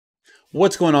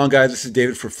What's going on, guys? This is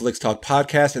David for Flicks Talk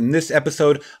Podcast. In this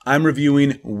episode, I'm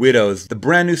reviewing Widows, the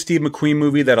brand new Steve McQueen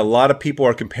movie that a lot of people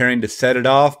are comparing to Set It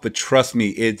Off, but trust me,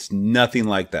 it's nothing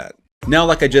like that. Now,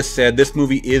 like I just said, this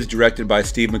movie is directed by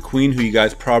Steve McQueen, who you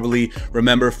guys probably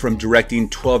remember from directing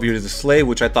 12 Years a Slave,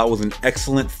 which I thought was an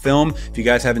excellent film. If you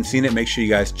guys haven't seen it, make sure you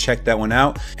guys check that one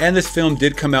out. And this film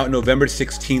did come out November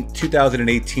 16th,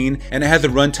 2018, and it has a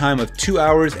runtime of 2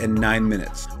 hours and 9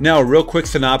 minutes. Now, a real quick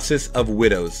synopsis of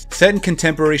Widows. Set in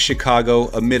contemporary Chicago,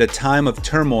 amid a time of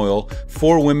turmoil,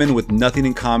 four women with nothing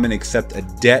in common except a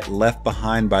debt left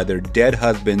behind by their dead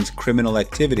husbands' criminal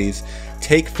activities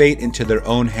take fate into their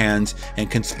own hands and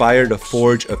conspire to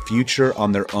forge a future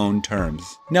on their own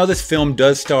terms. Now, this film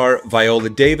does star Viola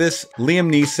Davis,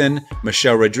 Liam Neeson,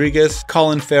 Michelle Rodriguez,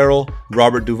 Colin Farrell,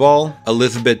 Robert Duvall,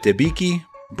 Elizabeth Debicki,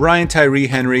 Brian Tyree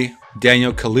Henry,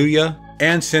 Daniel Kaluuya,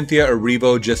 and Cynthia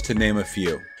Erivo, just to name a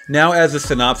few. Now, as the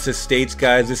synopsis states,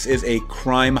 guys, this is a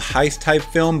crime heist type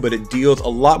film, but it deals a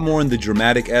lot more in the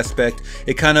dramatic aspect.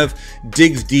 It kind of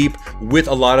digs deep with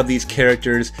a lot of these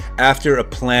characters after a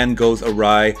plan goes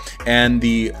awry, and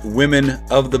the women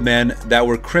of the men that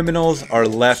were criminals are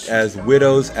left as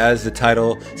widows, as the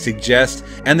title suggests,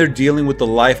 and they're dealing with the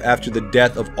life after the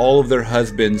death of all of their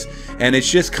husbands. And it's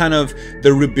just kind of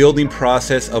the rebuilding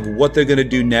process of what they're going to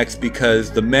do next, because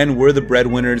the men were the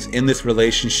breadwinners in this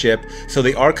relationship, so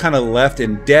they are kind of left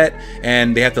in debt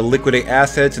and they have to liquidate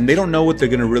assets and they don't know what they're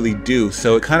going to really do.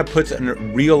 So it kind of puts in a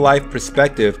real life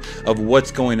perspective of what's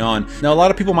going on. Now, a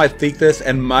lot of people might think this,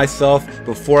 and myself,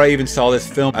 before I even saw this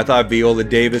film, I thought Viola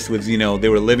Davis was, they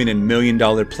were living in $1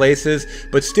 million places,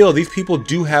 but still, these people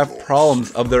do have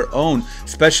problems of their own,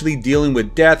 especially dealing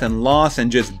with death and loss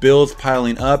and just bills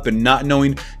piling up and not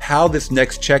knowing how this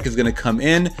next check is going to come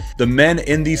in. The men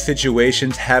in these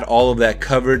situations had all of that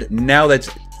covered. Now that's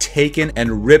taken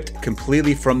and ripped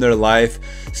completely from their life,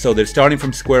 so they're starting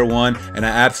from square one, and I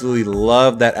absolutely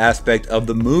love that aspect of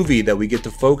the movie that we get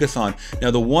to focus on.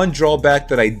 Now, the one drawback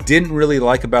that I didn't really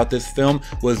like about this film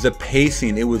was the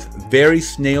pacing. It was very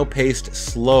snail-paced,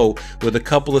 slow, with a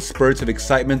couple of spurts of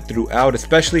excitement throughout,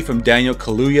 especially from Daniel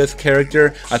Kaluuya's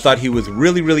character. I thought he was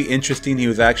really interesting. He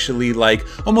was actually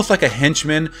almost like a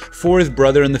henchman for his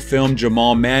brother in the film,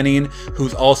 Jamal Manning,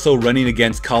 who's also running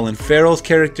against Colin Farrell's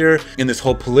character in this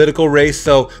whole political race.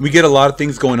 So we get a lot of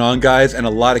things going on, guys, and a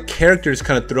lot of characters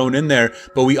kind of thrown in there,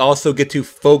 but we also get to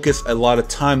focus a lot of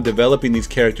time developing these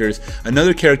characters.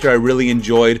 Another character I really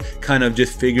enjoyed kind of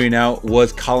just figuring out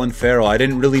was Colin Farrell. I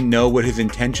didn't really know what his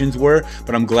intentions were,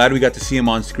 but I'm glad we got to see him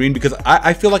on screen, because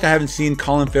I feel like I haven't seen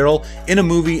Colin Farrell in a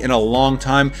movie in a long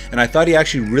time, and I thought he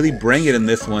actually really bring it in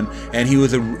this one. And it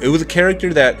was a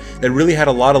character that really had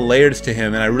a lot of layers to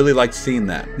him, and I really liked seeing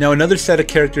that. Now, another set of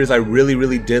characters I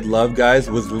really did love, guys,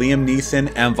 was Liam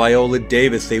Neeson and Viola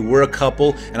Davis. They were a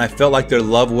couple, and I felt like their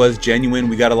love was genuine.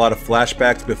 We got a lot of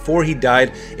flashbacks before he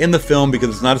died in the film, because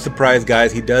it's not a surprise,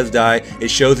 guys, he does die. It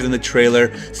shows it in the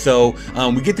trailer. So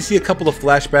we get to see a couple of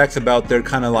flashbacks about their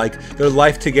kind of their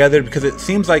life together, because it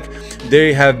seems like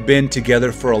they have been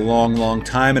together for a long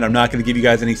time, and I'm not going to give you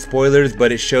guys any spoilers,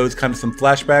 but it shows kind of some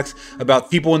flashbacks about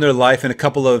people in their life and a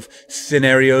couple of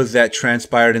scenarios that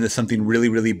transpired into something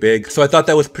really big. So I thought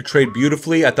that was portrayed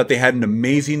beautifully. I thought they had an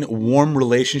amazing, warm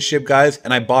relationship, guys,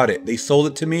 and I bought it. They sold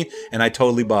it to me, and I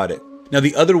totally bought it. Now,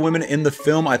 the other women in the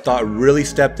film I thought really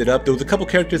stepped it up. There was a couple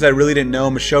characters I really didn't know.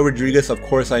 Michelle Rodriguez, of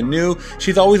course, I knew.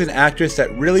 She's always an actress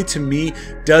that really, to me,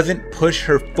 doesn't push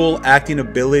her full acting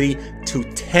ability to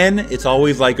 10. It's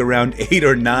always around 8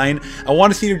 or 9. I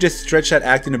want to see her just stretch that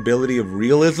acting ability of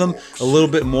realism a little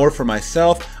bit more for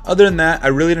myself. Other than that, I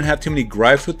really didn't have too many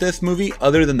gripes with this movie,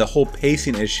 other than the whole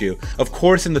pacing issue. Of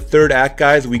course, in the third act,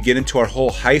 guys, we get into our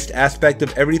whole heist aspect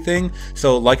of everything.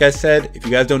 So like I said, if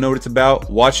you guys don't know what it's about,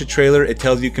 watch the trailer. It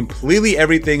tells you completely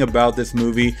everything about this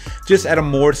movie, just at a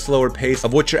more slower pace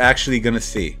of what you're actually going to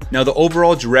see. Now, the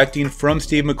overall directing from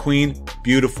Steve McQueen,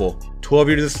 beautiful. 12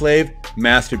 Years a Slave,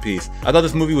 masterpiece. I thought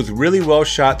this movie was really well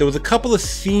shot. There was a couple of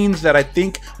scenes that I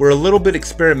think were a little bit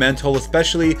experimental,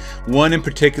 especially one in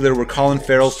particular where Colin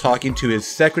Farrell's talking to his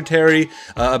secretary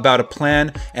about a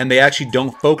plan, and they actually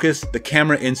don't focus the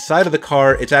camera inside of the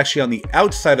car. It's actually on the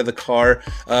outside of the car,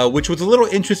 which was a little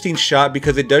interesting shot,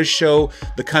 because it does show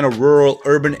the kind of rural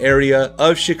urban area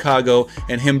of Chicago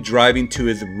and him driving to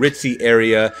his ritzy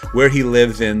area where he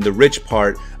lives in the rich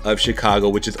part of Chicago,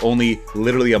 which is only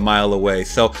literally a mile away.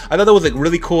 So I thought that was a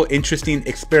really cool, interesting,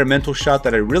 experimental shot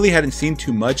that I really hadn't seen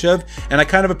too much of, and I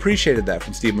kind of appreciated that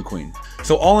from Steve McQueen.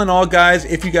 So all in all, guys,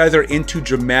 if you guys are into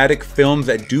dramatic films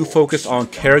that do focus on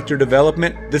character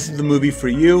development, this is the movie for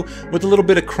you, with a little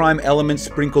bit of crime elements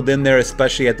sprinkled in there,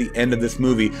 especially at the end of this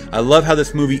movie. I love how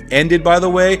this movie ended, by the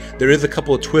way. There is a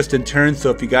couple of twists and turns, so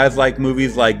if you guys like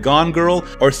movies like Gone Girl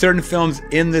or certain films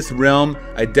in this realm,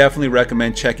 I definitely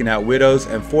recommend checking out Widows,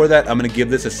 and for that, I'm going to give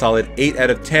this a solid 8 out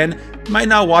of 10. Might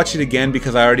not watch it again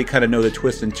because I already kind of know the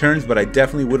twists and turns, but I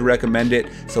definitely would recommend it,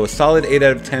 so a solid 8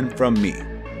 out of 10 from me.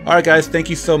 Alright guys, thank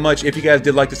you so much. If you guys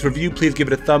did like this review, please give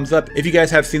it a thumbs up. If you guys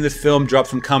have seen this film, drop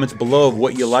some comments below of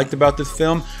what you liked about this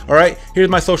film. Alright, here's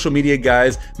my social media,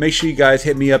 guys. Make sure you guys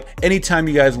hit me up anytime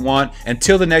you guys want.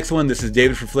 Until the next one, this is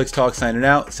David from Flix Talk signing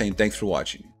out, saying thanks for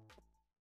watching.